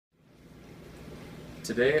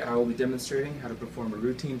Today I will be demonstrating how to perform a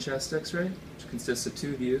routine chest x-ray, which consists of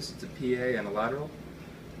two views. It's a PA and a lateral.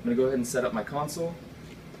 I'm going to go ahead and set up my console.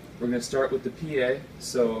 We're going to start with the PA,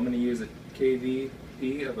 so I'm going to use a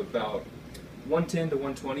kVp of about 110 to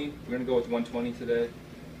 120. We're going to go with 120 today.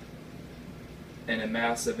 And a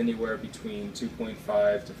mass of anywhere between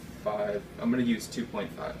 2.5 to 5. I'm going to use 2.5.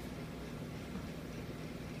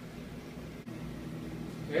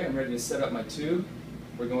 Okay, I'm ready to set up my tube.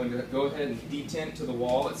 We're going to go ahead and detent to the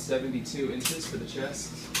wall at 72 inches for the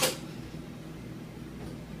chest.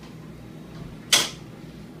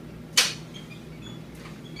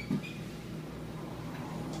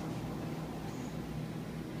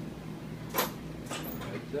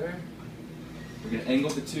 Right there. We're going to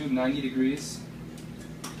angle the tube 90 degrees.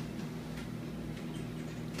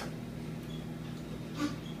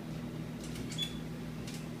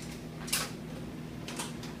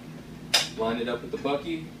 Line it up with the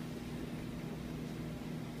bucky,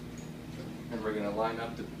 and we're going to line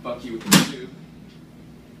up the bucky with the tube.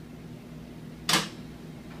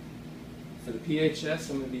 For the PA chest,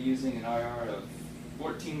 I'm going to be using an IR of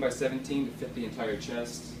 14 by 17 to fit the entire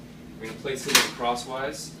chest. We're going to place it in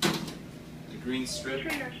crosswise, the green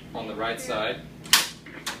strip on the right side.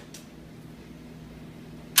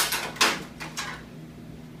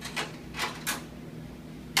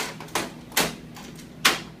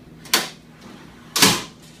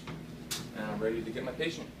 Ready to get my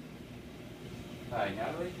patient. Hi,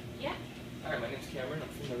 Natalie? Yeah. Hi, my name's Cameron. I'm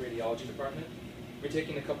from the radiology department. We're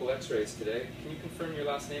taking a couple x-rays today. Can you confirm your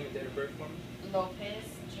last name and date of birth for me? Lopez,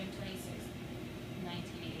 June 26,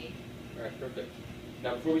 1988. Alright, perfect.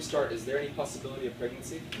 Now before we start, is there any possibility of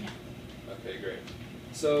pregnancy? No. Okay, great.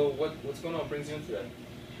 So what's going on? What brings you in today?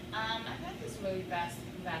 I've had this really bad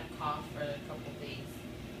cough for a couple of days.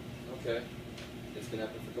 Okay. It's been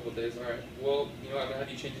happening for a couple of days. Alright. Well, you know what? I'm going to have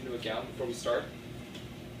you change into a gown before we start.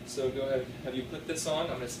 So go ahead. Have you put this on?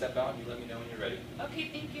 I'm going to step out and you let me know when you're ready. Okay,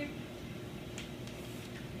 thank you.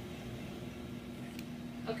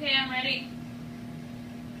 Okay, I'm ready.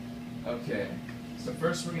 Okay. So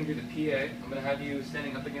first we're going to do the PA. I'm going to have you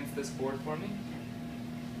standing up against this board for me.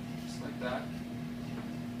 Just like that.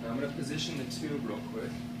 Now I'm going to position the tube real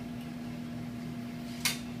quick.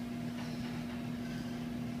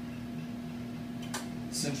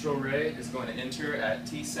 Central ray is going to enter at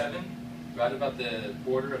T7, right about the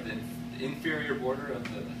border of the inferior border of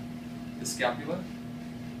the scapula.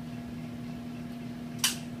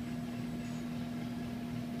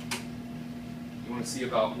 You want to see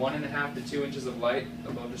about 1.5 to 2 inches of light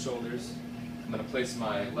above the shoulders. I'm going to place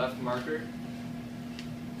my left marker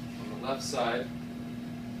on the left side.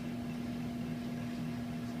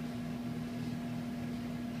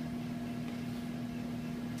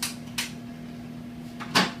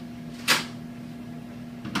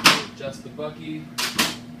 Adjust the bucky.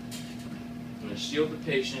 I'm going to shield the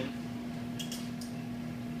patient.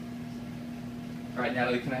 Alright,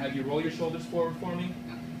 Natalie, can I have you roll your shoulders forward for me?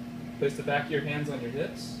 Place the back of your hands on your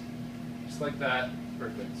hips. Just like that.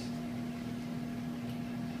 Perfect.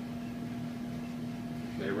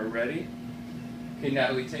 Okay, we're ready. Okay,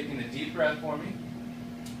 Natalie, taking a deep breath for me.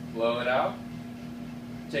 Blow it out.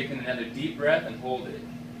 Taking another deep breath and hold it.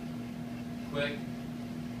 Quick.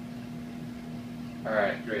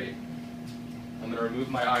 Alright, great. I'm going to remove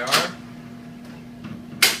my IR.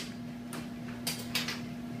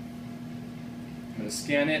 I'm going to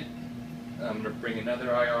scan it. I'm going to bring another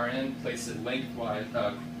IR in, place it lengthwise,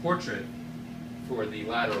 portrait for the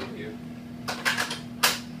lateral view.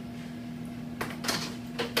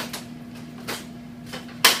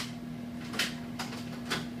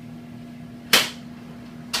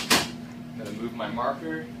 I'm going to move my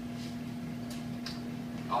marker,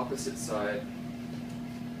 opposite side.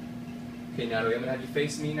 Okay, Natalie, I'm going to have you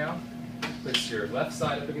face me now. Place your left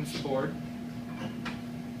side up against the board.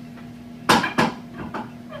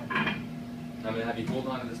 I'm going to have you hold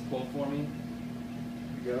on to this pole for me. Here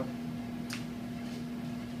we go.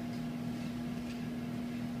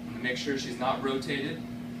 I'm going to make sure she's not rotated.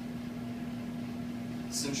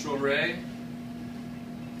 Central ray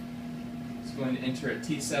is going to enter at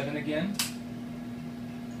T7 again.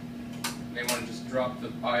 You may want to just drop the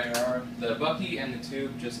IR, the bucky and the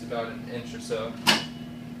tube just about an inch or so.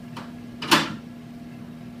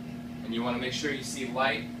 And you want to make sure you see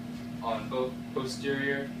light on both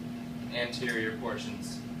posterior and anterior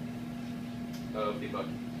portions of the bucky.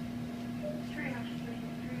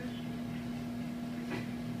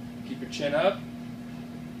 Keep your chin up.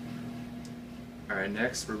 Alright,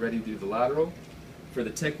 next we're ready to do the lateral. For the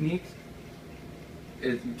technique,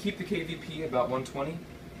 we keep the kVp about 120.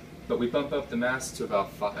 But we bump up the mass to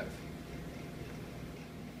about 5.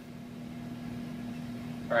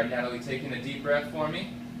 Alright, Natalie, taking a deep breath for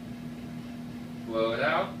me. Blow it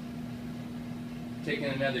out. Taking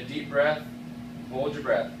another deep breath. Hold your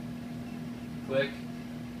breath. Click.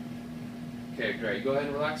 Okay, great. Go ahead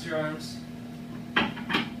and relax your arms. I'm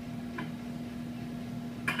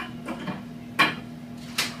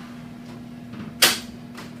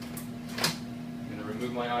going to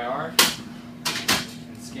remove my IR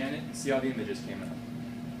and scan it and see how the images came out.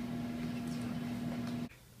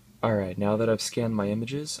 Alright, now that I've scanned my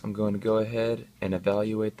images, I'm going to go ahead and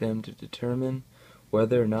evaluate them to determine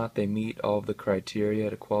whether or not they meet all of the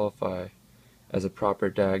criteria to qualify as a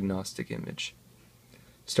proper diagnostic image.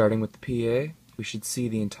 Starting with the PA, we should see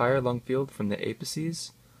the entire lung field from the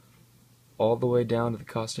apices all the way down to the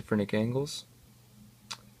costophrenic angles,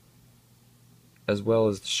 as well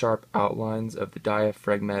as the sharp outlines of the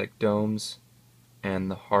diaphragmatic domes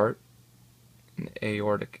and the heart and the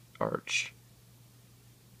aortic arch.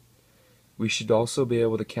 We should also be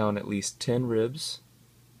able to count at least 10 ribs.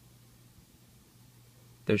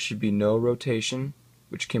 There should be no rotation,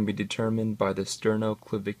 which can be determined by the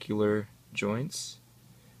sternoclavicular joints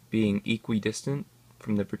being equidistant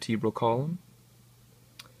from the vertebral column.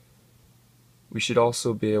 We should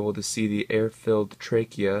also be able to see the air-filled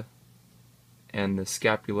trachea, and the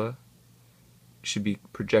scapula should be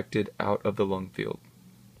projected out of the lung field.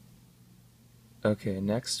 Okay,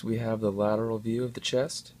 next we have the lateral view of the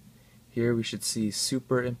chest. Here we should see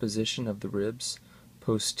superimposition of the ribs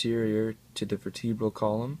posterior to the vertebral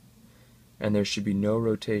column, and there should be no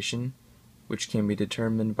rotation, which can be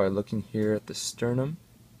determined by looking here at the sternum.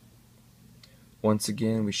 Once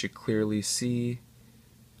again, we should clearly see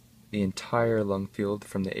the entire lung field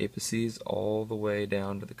from the apices all the way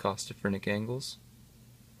down to the costophrenic angles,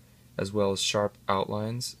 as well as sharp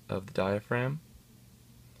outlines of the diaphragm.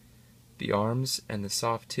 The arms and the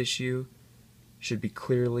soft tissue should be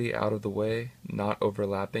clearly out of the way, not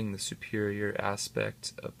overlapping the superior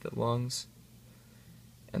aspect of the lungs,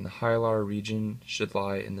 and the hilar region should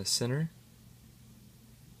lie in the center,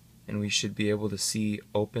 and we should be able to see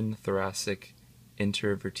open thoracic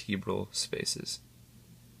intervertebral spaces.